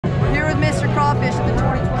crawfish at the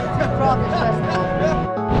 2022 Crawfish Festival.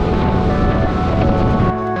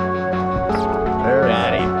 There.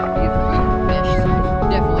 Got him.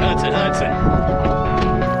 Definitely. Hudson.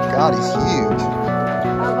 God, he's huge.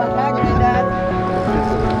 How about that, Granddad?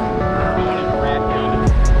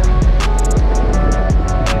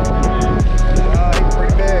 Oh, he's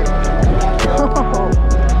pretty big.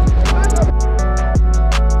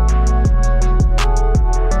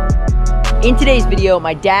 In today's video,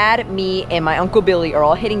 my dad, me, and my Uncle Billy are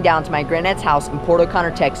all heading down to my granddad's house in Port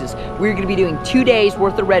O'Connor, Texas. We're going to be doing 2 days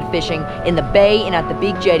worth of red fishing in the bay and at the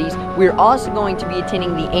big jetties. We're also going to be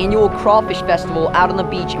attending the annual Crawfish Festival out on the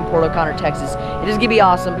beach in Port O'Connor, Texas. It is going to be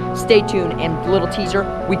awesome. Stay tuned, and little teaser,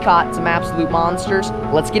 we caught some absolute monsters.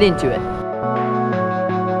 Let's get into it.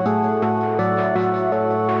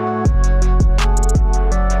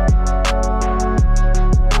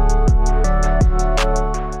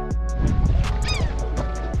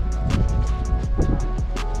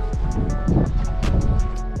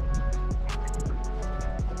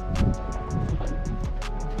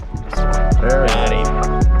 There. Got him.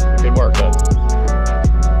 Good work, Hudson.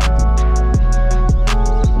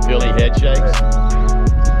 Billy head shakes.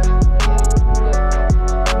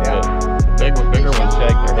 Yeah. Good. The bigger ones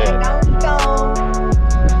shake their head.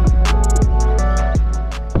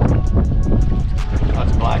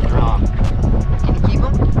 That's a black drum. Can you keep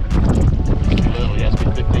them? Little, he has to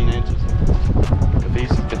be 15 inches.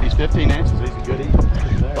 If he's 15 inches, he's a good eat.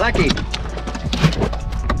 Blackie.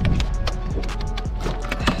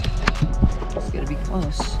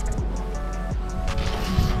 Close.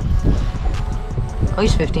 Oh,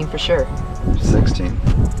 he's 15 for sure. 16.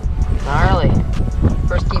 Gnarly.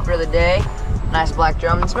 First keeper of the day. Nice black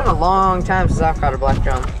drum. It's been a long time since I've caught a black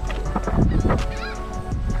drum.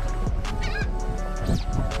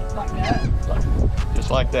 Like that?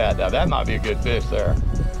 Just like that. Now that might be a good fish there.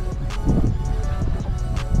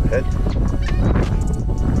 Head.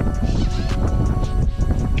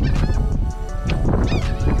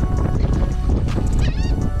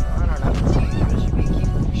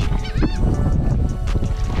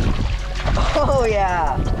 Oh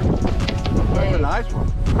yeah. That's a nice one.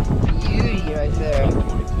 Beauty right there.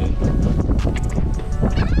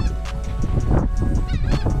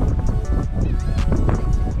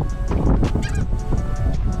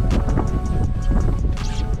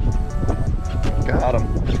 Got him.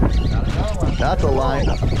 That's a line.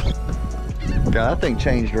 God, that thing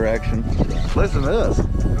changed direction. Listen to this.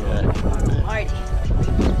 Alrighty.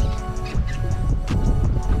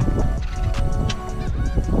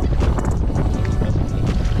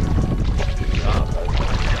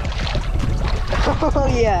 Oh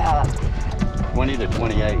yeah. 20 to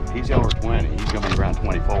 28. He's over 20. He's going to be around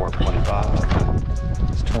 24, 25.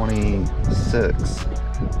 It's 26.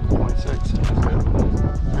 26. That's good.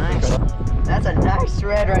 Nice. That's a nice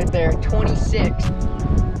thread right there. 26.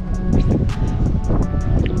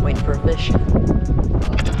 Waiting for a fish.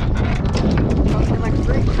 Something like a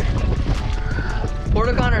freak. Port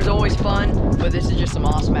O'Connor is always fun, but this is just some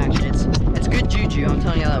awesome action. It's good juju, I'm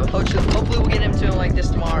telling you that. Hopefully we'll get into it like this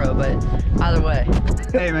tomorrow, but either way.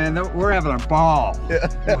 Hey man, we're having a ball. Yeah.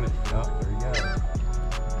 There you go.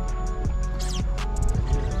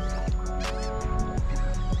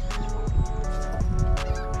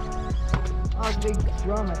 Oh, it's a big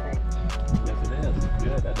drum, I think. Yes, it is.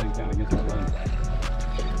 Good. That thing kind of gets it done.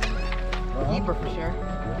 Keeper for sure.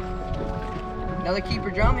 Another keeper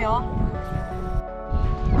drum, y'all.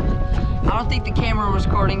 I don't think the camera was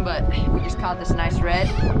recording, but we just caught this nice red.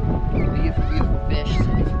 Beautiful, beautiful fish.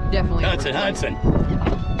 Definitely. Hudson.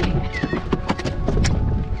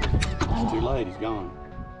 It's too late. He's gone.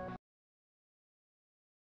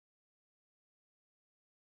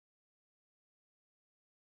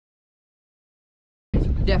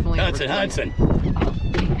 Definitely. Hudson.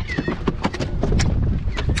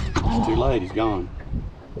 It's too late. He's gone.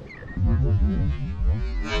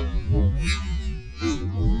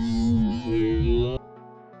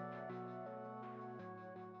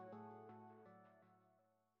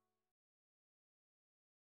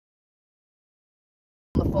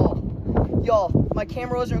 Y'all, my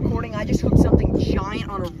camera wasn't recording. I just hooked something giant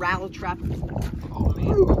on a rattle trap. Oh,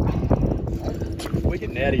 man. We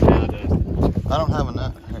can net him now, Dustin. I don't have a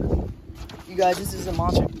net. You guys, this is a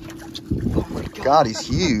monster. Oh my God. God, he's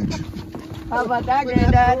huge. How about that,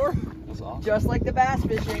 Granddad? That's awesome. Just like the bass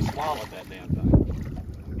fishing. He swallowed that damn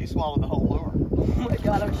thing. He swallowed the whole lure. Oh my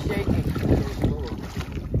God, I'm shaking.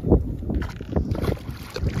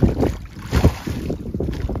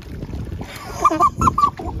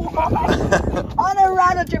 On a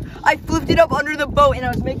rattle trap. I flipped it up under the boat and I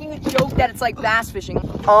was making a joke that it's like bass fishing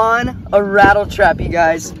on a rattle trap, you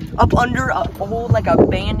guys. Up under a old like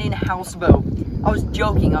abandoned houseboat. I was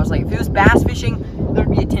joking. I was like, if it was bass fishing, there'd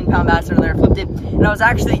be a 10-pound bass under there. I flipped it. And I was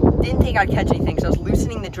actually, didn't think I'd catch anything. So I was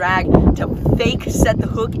loosening the drag to fake set the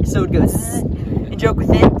hook so it goes zzz, and joke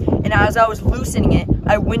with it. And as I was loosening it,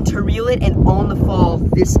 I went to reel it and on the fall,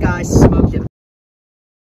 this guy smoked it.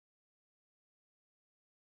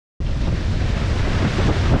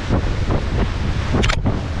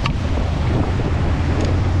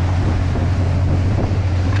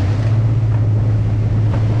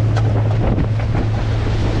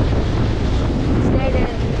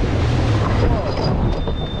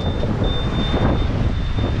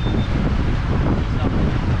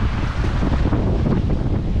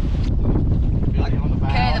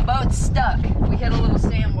 Stuck. We hit a little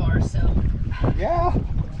sandbar, so. Yeah.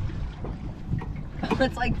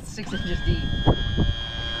 It's like 6 inches deep.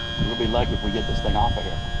 We'll be lucky if we get this thing off of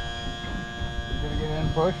here. You gonna get in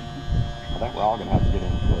and push? I think we're all gonna have to get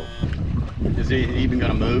in and push. Is he even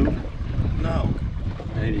gonna move? No.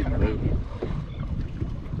 He ain't even moving.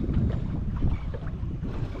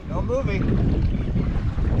 No moving.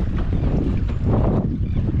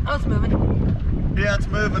 Oh, it's moving. Yeah, it's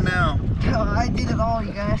moving now. Oh, I did it all,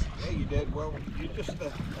 you guys. Yeah, you did. Well, you just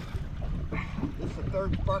this is the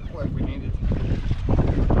third spark plug we needed.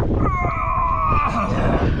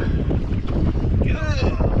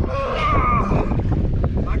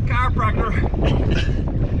 My chiropractor.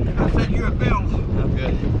 I sent you a bill. Oh,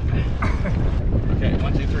 good. Okay,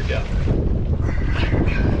 1, 2, 3, go.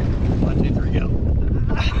 1, 2, 3, go.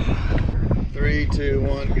 3, 2,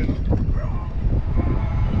 1, go.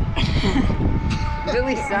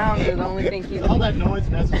 Billy sounds are the only thing he's. All that noise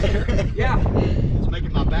necessary. Yeah. It's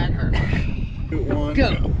making my back hurt. 2, 1,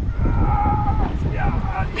 Go.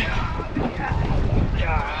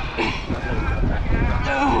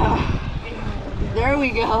 There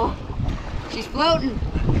we go. She's floating.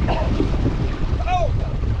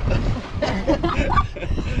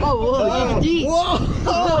 Oh, whoa, you're deep.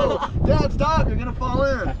 Whoa! Dad, stop! You're gonna fall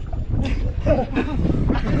in.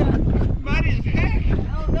 Muddy as heck.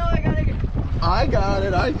 Oh no, I gotta get. I got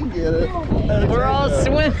it. I can get it. We're all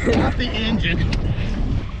swimming. Stop the engine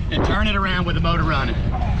and turn it around with the motor running.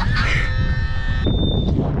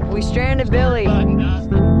 We stranded Billy. Button,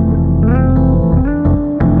 Dustin.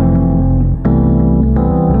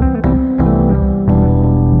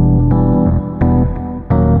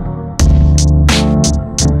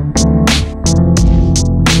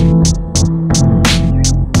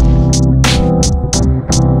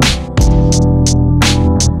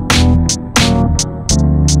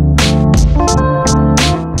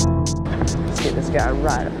 Guy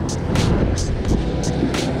right up.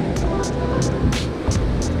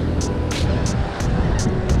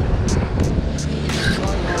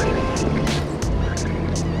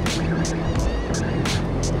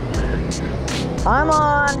 I'm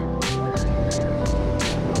on.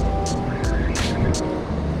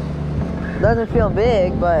 Doesn't feel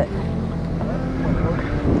big, but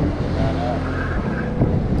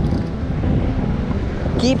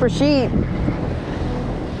keeper sheep.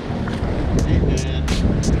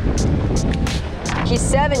 She's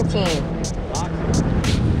 17.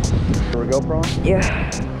 Here we go, Prawn? Yeah.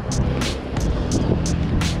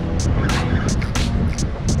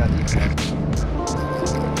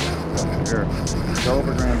 Here. Go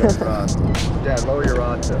over granddad's rod. Dad, lower your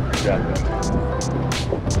rod too.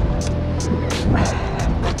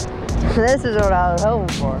 This is what I was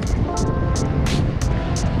hoping for.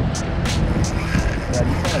 Dad,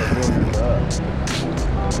 you gotta build this up.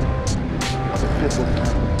 Let's get this.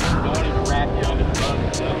 Don't even wrap you under the boat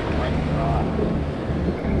itself and break the rod.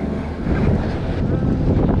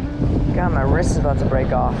 God, my wrist is about to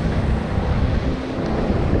break off.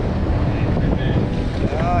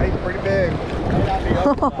 He's pretty big.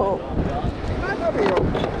 Oh. Might not be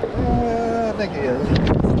open. I think he is.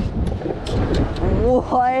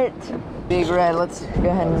 What? Big red, let's go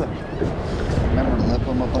ahead and... Remember to lift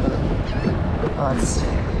him up under it?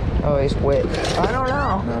 Oh, he's wet. I don't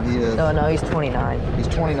know. No, he is. No, he's 29. He's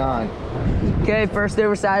 29. Okay, first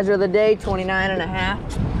oversizer of the day, 29 and a half.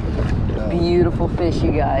 Beautiful fish,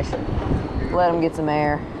 you guys. Let him get some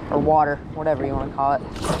air, or water, whatever you want to call it.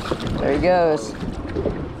 There he goes.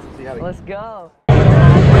 Let's go.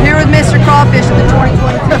 We're here with Mr. Crawfish at the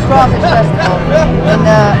 2022 Crawfish Festival,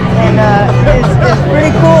 and it's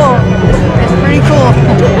pretty cool. It's pretty cool.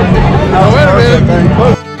 Wait a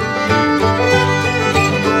minute.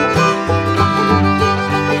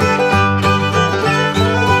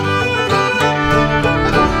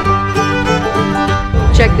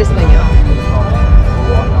 Check this thing out.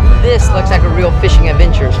 real fishing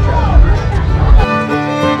adventures trip.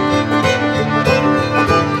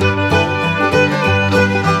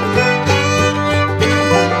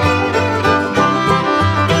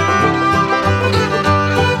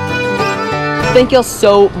 Thank y'all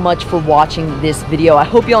so much for watching this video. I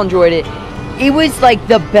hope y'all enjoyed it. It was like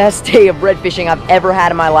the best day of red fishing I've ever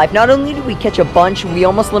had in my life. Not only did we catch a bunch, we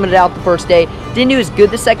almost limited out the first day. Didn't do as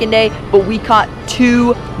good the second day, but we caught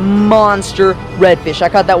 2 monster redfish. I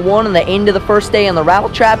caught that one on the end of the first day on the rattle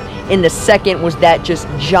trap, and the second was that just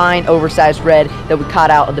giant oversized red that we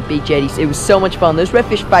caught out of the big jetties. It was so much fun. Those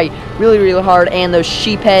redfish fight really, really hard, and those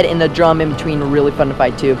sheephead and the drum in between were really fun to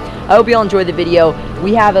fight too. I hope y'all enjoyed the video.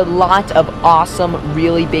 We have a lot of awesome,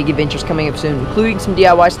 really big adventures coming up soon, including some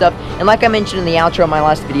DIY stuff. And like I mentioned in the outro of my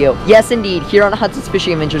last video, yes indeed, here on Hudson's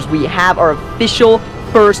Fishing Adventures, we have our official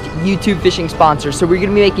first YouTube fishing sponsor. So we're going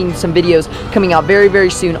to be making some videos coming out very, very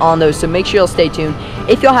soon on those. So make sure you'll stay tuned.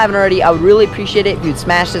 If y'all haven't already, I would really appreciate it if you'd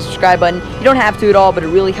smash the subscribe button. You don't have to at all, but it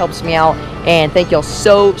really helps me out. And thank y'all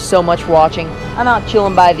so, so much for watching. I'm out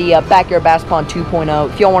chilling by the Backyard Bass Pond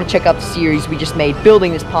 2.0. If y'all want to check out the series we just made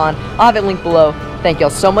building this pond, I'll have it linked below. Thank y'all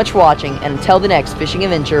so much for watching, and until the next fishing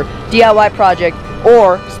adventure, DIY project,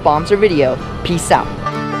 or sponsor video, peace out.